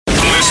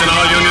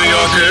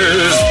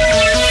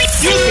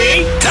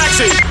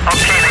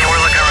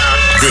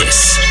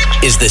This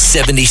is the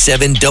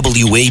 77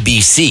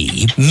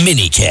 WABC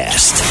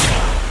minicast.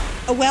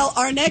 Well,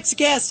 our next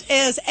guest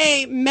is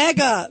a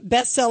mega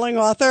best-selling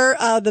author,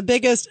 the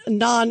biggest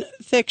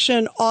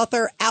nonfiction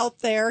author out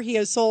there. He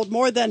has sold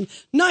more than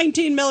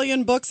 19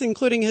 million books,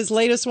 including his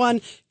latest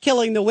one,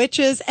 Killing the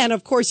Witches. And,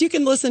 of course, you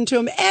can listen to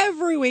him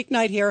every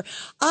weeknight here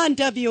on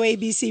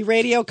WABC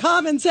Radio.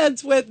 Common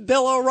Sense with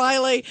Bill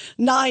O'Reilly,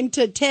 9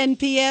 to 10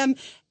 p.m.,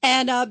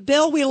 and,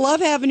 Bill, we love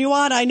having you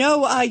on. I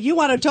know you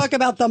want to talk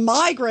about the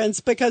migrants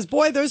because,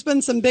 boy, there's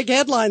been some big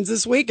headlines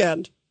this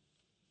weekend.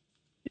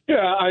 Yeah,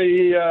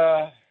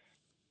 I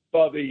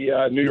saw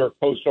the New York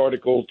Post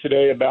article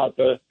today about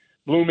the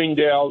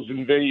Bloomingdale's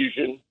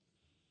invasion.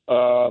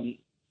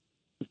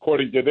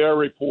 According to their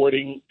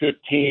reporting,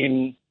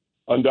 15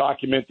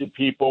 undocumented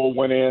people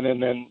went in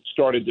and then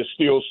started to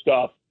steal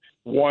stuff,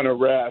 one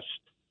arrest.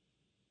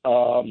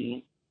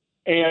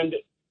 And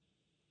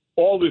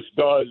all this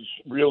does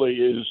really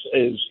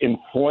is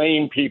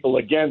inflame people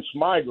against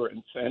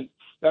migrants, and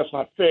that's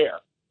not fair.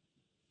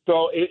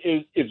 So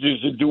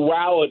there's a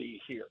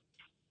duality here.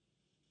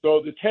 So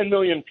the 10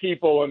 million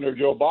people under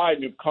Joe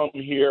Biden who've come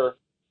here,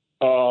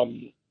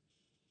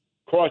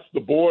 crossed the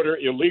border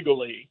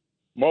illegally,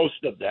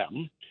 most of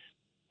them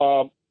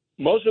are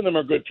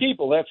good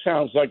people. That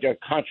sounds like a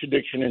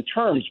contradiction in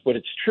terms, but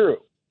it's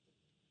true.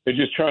 They're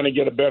just trying to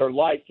get a better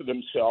life for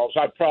themselves.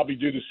 I'd probably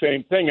do the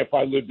same thing if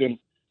I lived in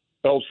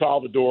El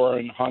Salvador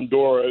and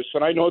Honduras,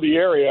 and I know the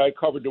area. I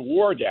covered the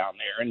war down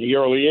there in the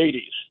early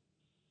 80s.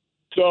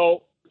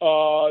 So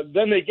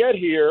then they get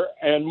here,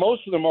 and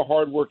most of them are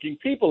hardworking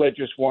people that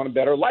just want a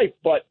better life.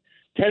 But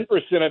 10%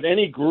 of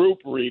any group,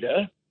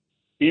 Rita,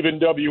 even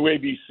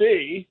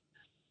WABC,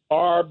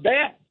 are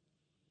bad.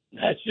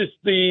 That's just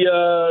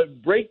the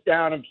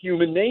breakdown of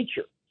human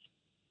nature.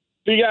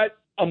 So you got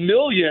 1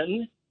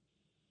 million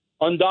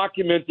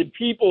undocumented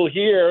people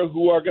here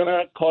who are going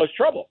to cause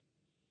trouble.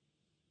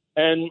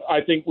 And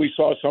I think we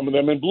saw some of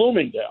them in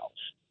Bloomingdale's.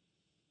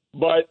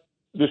 But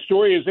the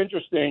story is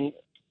interesting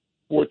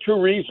for two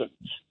reasons.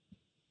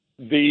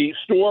 The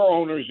store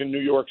owners in New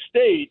York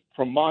State,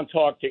 from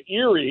Montauk to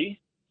Erie,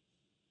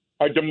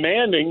 are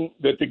demanding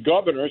that the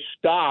governor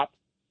stop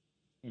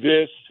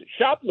this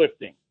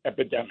shoplifting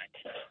epidemic.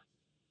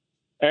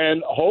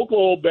 And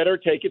Hochul better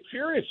take it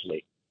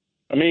seriously.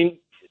 I mean,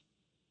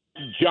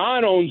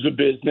 John owns a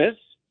business.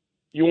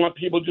 You want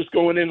people just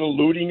going in and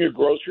looting your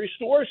grocery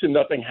stores and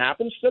nothing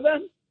happens to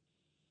them?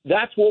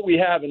 That's what we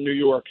have in New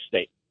York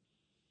State.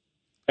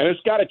 And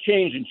it's got to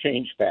change and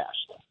change fast.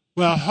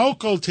 Well,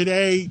 Hochul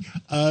today,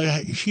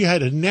 she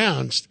had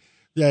announced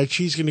that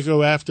she's going to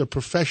go after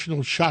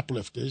professional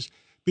shoplifters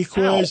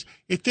because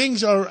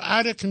things are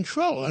out of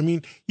control. I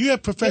mean, you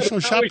have professional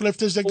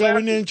shoplifters that go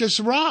in there and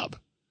just rob.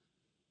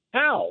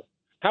 How?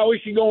 How is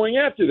she going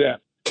after them?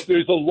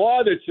 There's a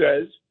law that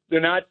says they're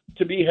not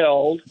to be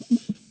held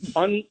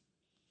on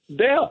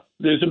bail.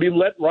 They're to be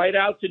let right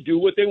out to do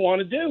what they want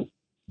to do.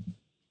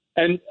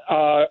 And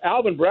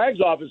Alvin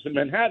Bragg's office in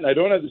Manhattan, I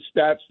don't have the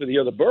stats for the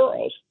other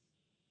boroughs,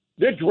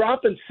 they're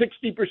dropping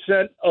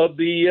 60% of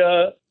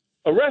the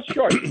arrest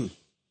charges.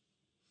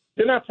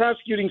 They're not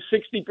prosecuting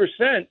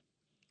 60%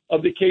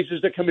 of the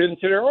cases that come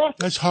into their office.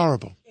 That's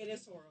horrible. It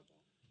is horrible.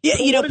 Yeah,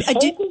 so you know, what is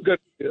Hochul going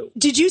to do?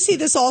 Did you see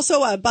this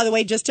also, by the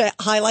way, just to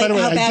highlight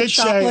how bad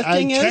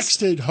shoplifting I is? I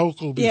texted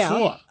Hochul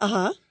before.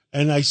 Yeah.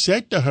 And I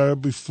said to her,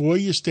 before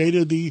your State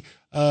of the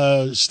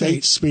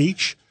State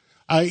speech,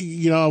 I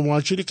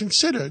want you to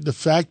consider the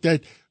fact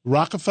that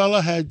Rockefeller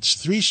had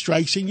 3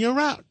 strikes and you're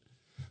out.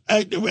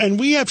 And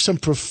we have some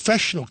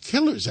professional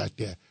killers out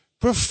there,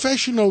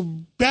 professional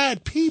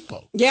bad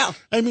people. Yeah.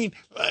 I mean,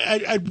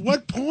 at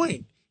what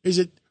point is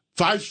it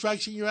 5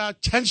 strikes and you're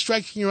out, 10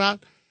 strikes and you're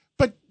out?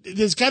 But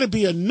there's got to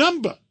be a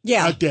number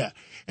out there.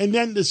 And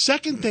then the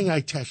second thing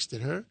I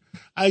texted her,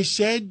 I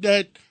said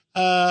that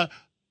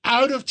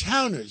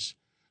out-of-towners,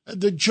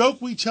 the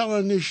joke we tell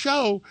on this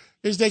show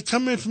is they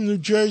come in from New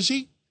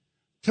Jersey,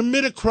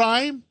 commit a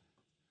crime,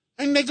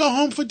 and they go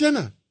home for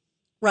dinner.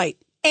 Right.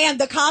 And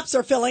the cops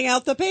are filling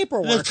out the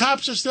paperwork. The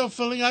cops are still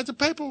filling out the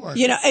paperwork.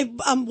 You know,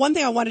 one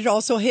thing I wanted to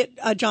also hit,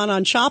 John,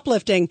 on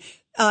shoplifting,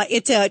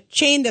 it's a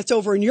chain that's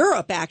over in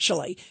Europe,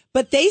 actually.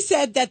 But they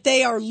said that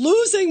they are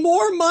losing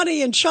more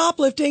money in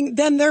shoplifting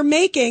than they're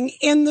making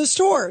in the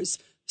stores.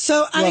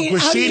 So, I mean,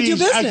 how do you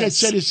do business? I could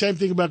say the same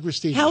thing about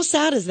Christine. How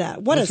sad is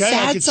that? What a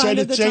sad sign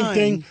of the time. I could say the same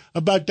thing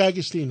about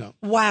D'Agostino.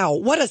 Wow.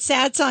 What a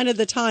sad sign of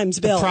the times,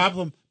 Bill. The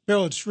problem,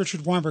 Bill, it's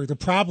Richard Weinberg. The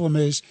problem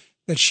is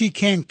that she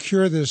can't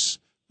cure this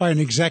by an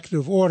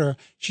executive order.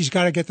 She's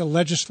got to get the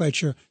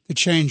legislature to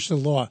change the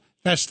law.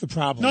 That's the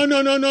problem.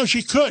 No.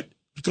 She could.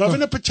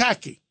 Governor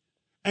Pataki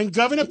and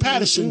Governor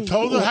Patterson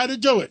told her how to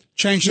do it.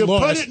 Change the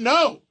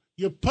law.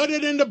 You put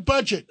it in the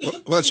budget.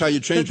 Well, that's how you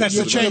change it. That's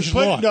the change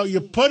the law. No,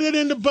 you put it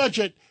in the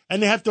budget,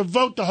 and they have to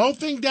vote the whole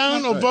thing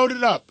down or vote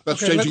it up. That's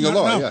changing the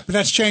law, yeah. But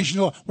that's changing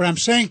the law. What I'm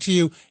saying to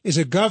you is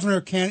a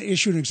governor can't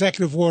issue an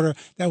executive order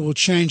that will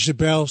change the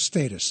bail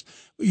status.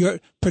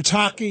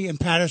 Pataki and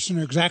Patterson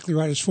are exactly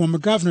right as former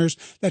governors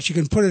that you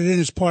can put it in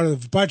as part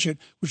of the budget,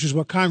 which is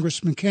what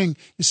Congressman King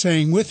is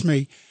saying with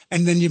me,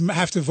 and then you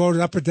have to vote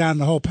it up or down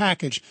the whole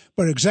package.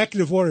 But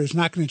executive order is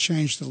not going to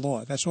change the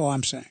law. That's all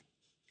I'm saying.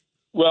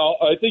 Well,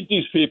 I think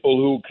these people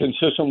who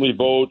consistently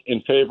vote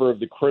in favor of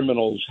the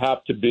criminals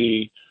have to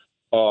be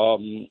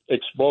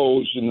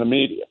exposed in the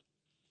media.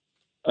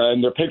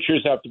 And their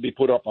pictures have to be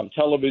put up on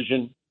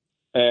television,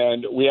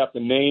 and we have to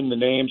name the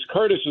names.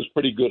 Curtis is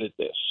pretty good at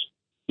this.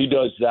 He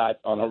does that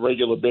on a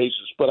regular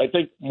basis. But I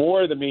think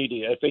more of the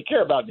media, if they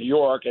care about New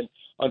York, and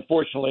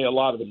unfortunately a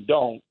lot of them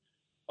don't,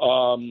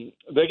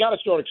 they got to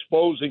start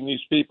exposing these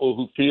people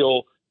who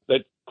feel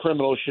that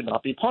criminals should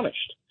not be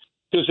punished.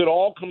 Because it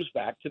all comes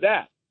back to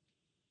that.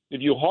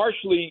 If you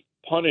harshly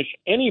punish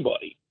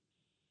anybody,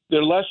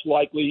 they're less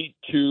likely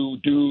to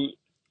do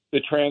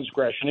the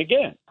transgression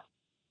again.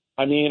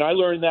 I mean, I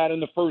learned that in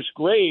the first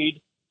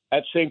grade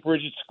at St.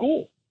 Bridget's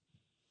School.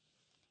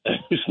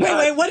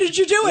 Wait, what did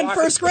you do in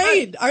first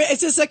grade?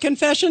 Is this a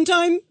confession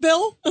time,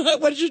 Bill?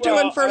 What did you do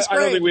in first grade?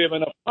 I don't think we have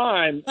enough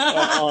time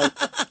on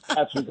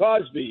Cats and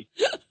Cosby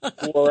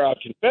for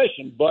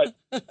confession, but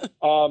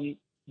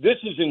this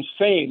is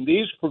insane.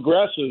 These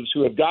progressives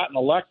who have gotten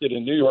elected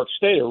in New York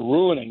State are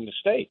ruining the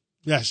state.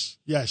 Yes,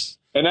 yes.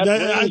 And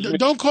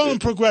don't call them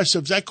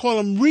progressives. I call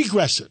them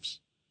regressives.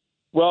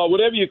 Well,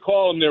 whatever you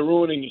call them, they're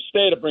ruining the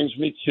state. It brings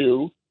me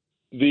to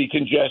the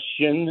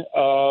congestion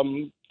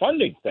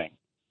funding thing.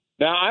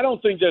 Now, I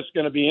don't think that's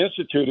going to be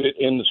instituted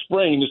in the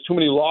spring. There's too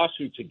many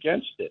lawsuits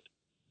against it.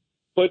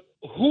 But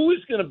who is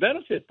going to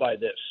benefit by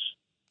this?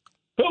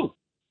 Who?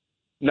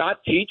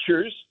 Not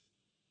teachers,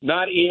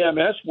 not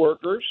EMS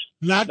workers,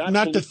 not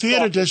the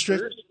theater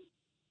district.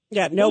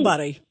 Yeah,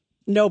 nobody.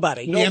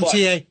 Nobody. The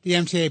MTA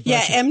budget.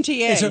 Yeah,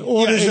 MTA. It's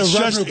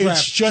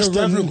a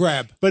revenue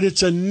grab. But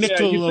it's a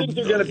nickel. Yeah, you think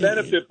they're going to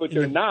benefit, but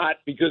they're not,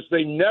 because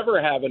they never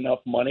have enough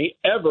money,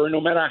 ever, no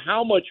matter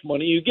how much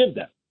money you give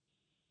them.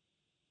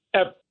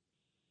 Ever.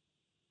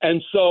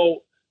 And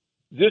so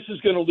this is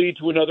going to lead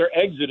to another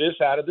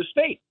exodus out of the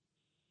state.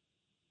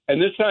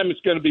 And this time it's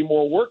going to be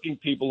more working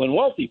people and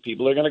wealthy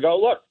people. They're going to go,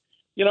 look,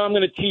 I'm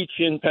going to teach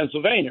in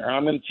Pennsylvania, or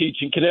I'm going to teach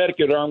in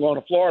Connecticut, or I'm going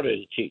to Florida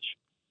to teach.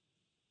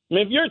 I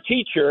mean, if you're a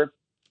teacher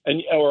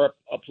or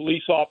a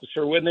police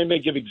officer, when they may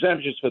give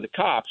exemptions for the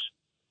cops,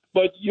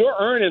 but you're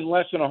earning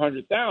less than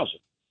 $100,000,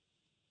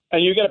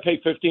 and you're going to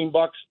pay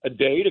 $15 a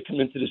day to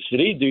come into the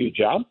city, do your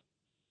job.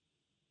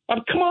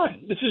 Come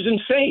on, this is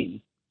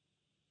insane.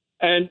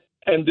 And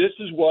this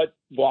is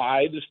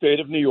why the state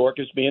of New York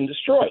is being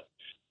destroyed.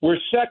 We're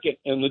second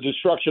in the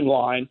destruction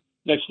line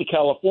next to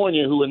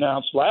California, who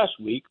announced last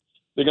week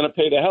they're going to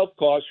pay the health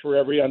costs for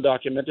every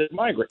undocumented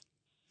migrant.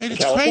 And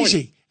it's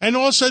crazy. And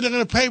also they're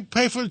going to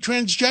pay for the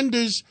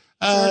transgenders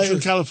in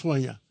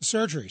California.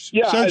 Surgeries.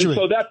 Yeah, Surgery.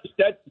 And so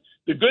that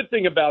the good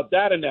thing about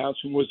that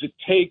announcement was it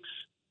takes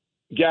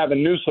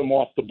Gavin Newsom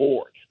off the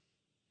board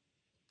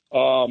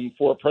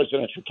for a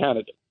presidential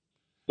candidate.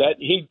 That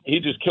he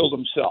just killed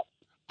himself.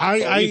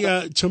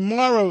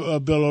 Tomorrow,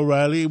 Bill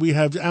O'Reilly, we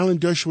have Alan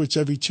Dershowitz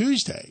every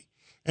Tuesday.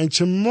 And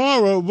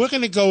tomorrow we're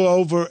going to go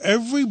over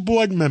every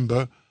board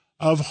member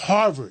of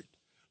Harvard.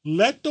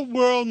 Let the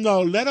world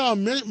know, let our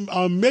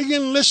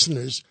million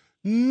listeners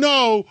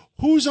know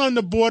who's on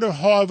the board of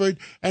Harvard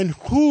and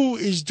who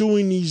is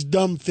doing these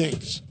dumb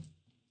things.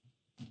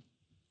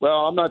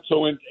 Well, I'm not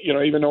so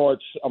even though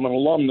I'm an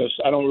alumnus,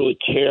 I don't really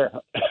care.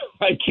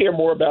 I care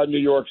more about New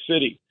York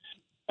City.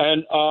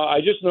 And I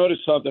just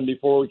noticed something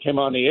before we came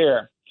on the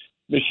air.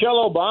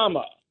 Michelle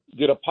Obama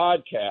did a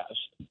podcast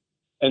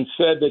and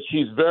said that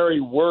she's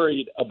very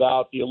worried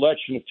about the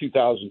election of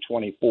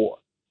 2024.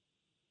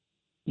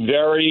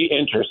 Very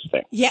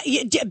interesting. Yeah.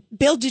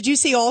 Bill, did you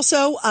see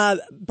also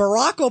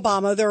Barack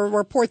Obama? There were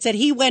reports that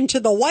he went to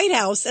the White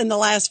House in the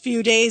last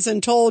few days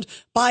and told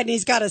Biden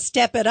he's got to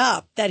step it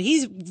up, that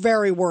he's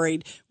very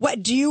worried.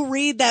 What do you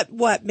read that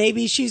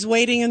maybe she's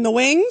waiting in the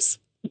wings?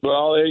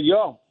 Well, there you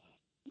go.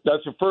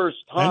 That's the first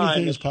time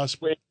anything is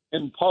possible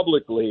in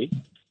publicly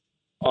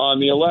on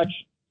the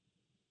election.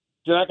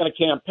 She's not going to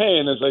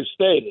campaign, as I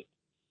stated.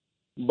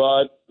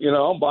 But,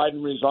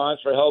 Biden resigns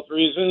for health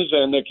reasons,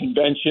 and the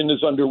convention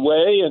is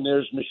underway, and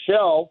there's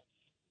Michelle.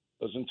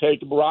 Doesn't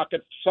take a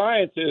rocket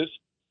scientist.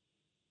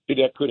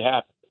 That could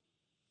happen.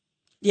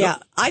 Yeah,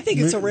 I think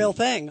it's a real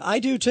thing. I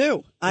do,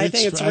 too. I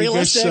think it's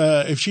realistic.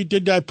 I guess, if she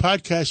did that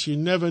podcast, you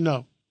never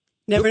know.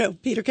 Never know.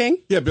 Peter King?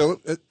 Yeah, Bill,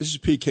 this is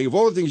Pete King. Of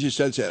all the things you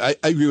said, I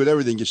agree with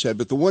everything you said,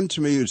 but the one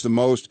to me is the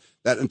most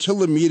that until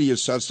the media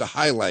starts to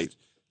highlight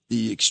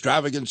the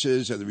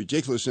extravagances and the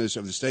ridiculousness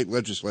of the state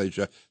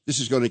legislature, this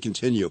is going to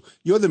continue.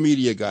 You're the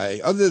media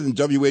guy. Other than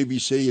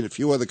WABC and a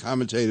few other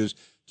commentators,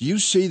 do you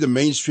see the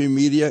mainstream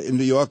media in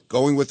New York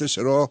going with this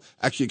at all,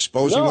 actually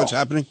exposing what's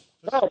happening?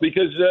 No,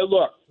 because,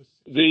 look,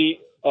 the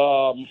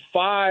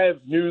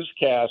 5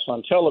 newscasts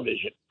on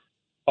television,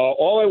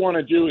 all I want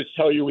to do is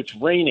tell you it's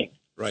raining.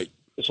 Right.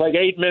 It's like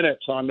 8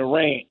 minutes on the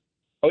rain.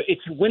 Oh,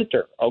 it's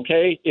winter,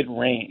 okay? It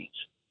rains.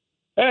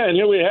 And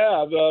here we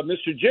have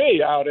Mr.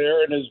 G out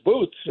there in his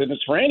boots, and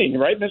it's raining,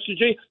 right, Mr.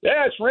 G?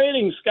 Yeah, it's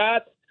raining,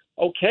 Scott.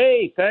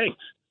 Okay, thanks.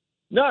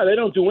 No, they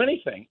don't do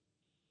anything.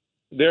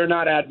 They're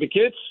not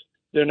advocates.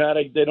 They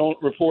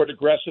don't report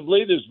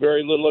aggressively. There's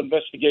very little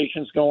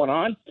investigations going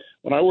on.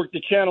 When I worked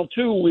at Channel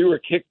 2, we were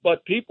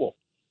kick-butt people.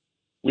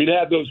 We'd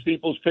have those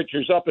people's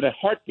pictures up in a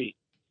heartbeat.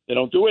 They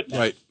don't do it now.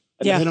 Right.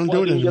 Yeah. They don't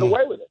do it anymore. Get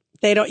away with it.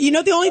 They don't. You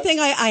know, the only thing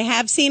I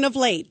have seen of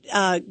late,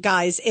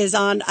 guys, is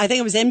on, I think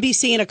it was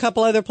NBC and a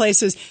couple other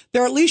places.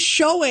 They're at least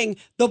showing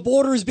the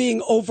borders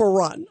being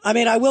overrun. I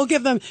mean, I will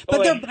give them,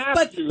 but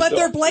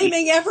they're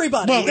blaming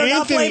everybody. Well, they're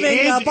not blaming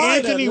Biden.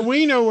 Anthony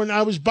Weiner, when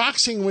I was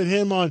boxing with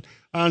him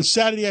on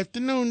Saturday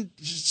afternoon,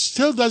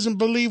 still doesn't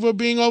believe we're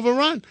being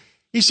overrun.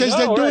 He says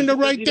they're doing the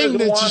right thing.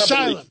 It's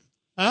asylum.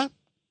 Huh?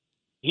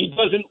 He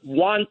doesn't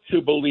want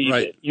to believe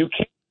it. You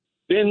can't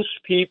convince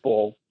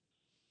people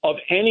of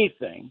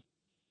anything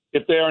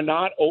if they are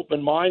not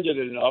open-minded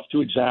enough to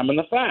examine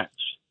the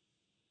facts.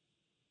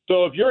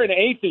 So if you're an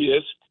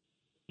atheist,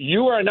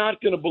 you are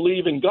not going to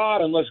believe in God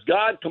unless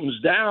God comes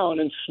down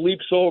and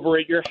sleeps over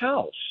at your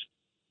house.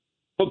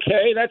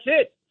 Okay, that's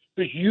it.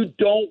 Because you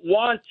don't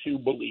want to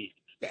believe.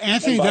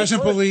 Anthony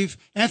doesn't believe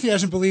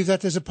that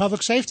there's a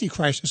public safety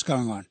crisis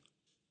going on.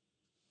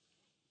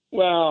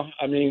 Well,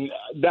 I mean,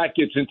 that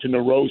gets into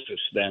neurosis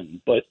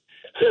then. But,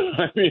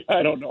 I mean,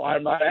 I don't know.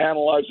 I'm not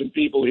analyzing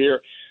people here.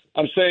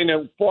 I'm saying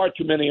that far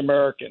too many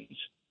Americans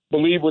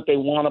believe what they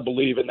want to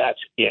believe, and that's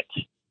it.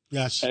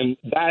 Yes. And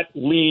that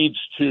leads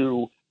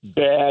to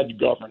bad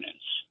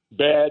governance,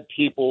 bad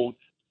people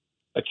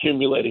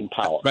accumulating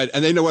power. Right,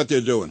 and they know what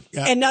they're doing.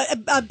 Yeah. And,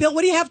 Bill, what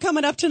do you have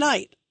coming up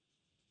tonight?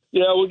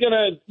 Yeah, we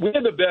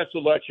have the best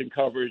election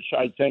coverage,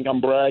 I think.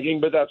 I'm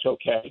bragging, but that's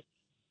okay.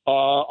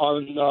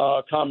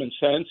 On Common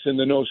Sense and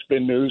the No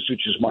Spin News,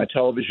 which is my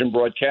television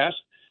broadcast.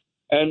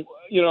 And,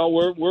 you know,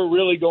 we're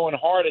really going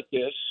hard at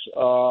this.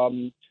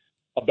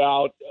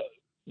 About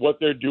what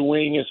they're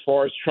doing as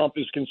far as Trump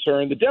is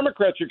concerned. The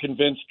Democrats are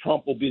convinced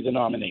Trump will be the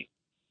nominee.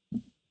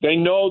 They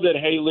know that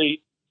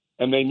Haley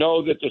and they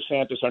know that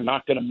DeSantis are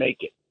not going to make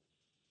it.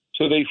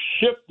 So they've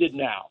shifted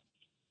now.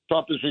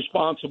 Trump is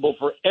responsible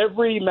for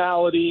every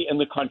malady in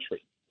the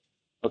country.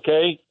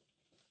 Okay?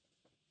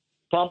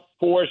 Trump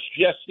forced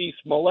Jesse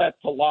Smollett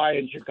to lie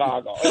in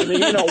Chicago. I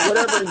mean, you know,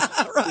 whatever.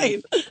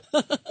 Right.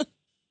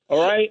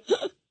 All right?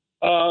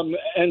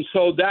 And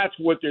so that's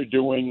what they're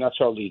doing. That's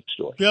our lead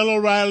story. Bill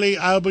O'Reilly,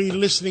 I'll be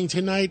listening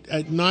tonight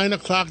at 9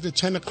 o'clock to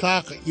 10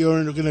 o'clock.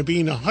 You're going to be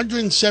in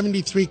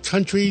 173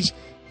 countries,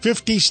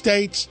 50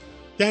 states.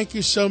 Thank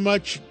you so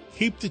much.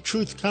 Keep the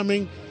truth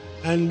coming,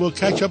 and we'll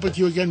catch up with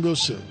you again real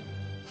soon.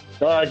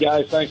 All right,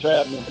 guys. Thanks for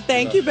having me.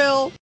 Thank you,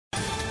 Bill.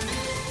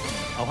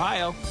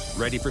 Ohio,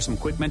 ready for some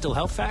quick mental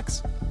health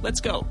facts?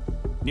 Let's go.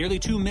 Nearly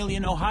 2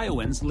 million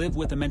Ohioans live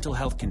with a mental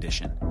health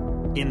condition.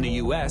 In the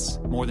U.S.,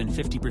 more than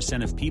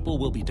 50% of people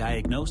will be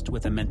diagnosed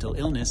with a mental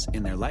illness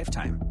in their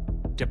lifetime.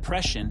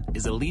 Depression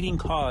is a leading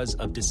cause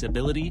of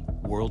disability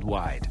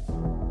worldwide.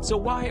 So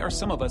why are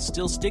some of us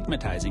still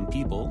stigmatizing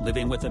people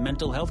living with a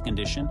mental health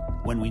condition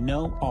when we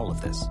know all of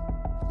this?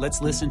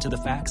 Let's listen to the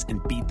facts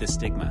and beat the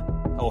stigma.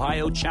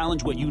 Ohio,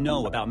 challenge what you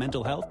know about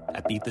mental health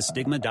at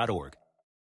beatthestigma.org.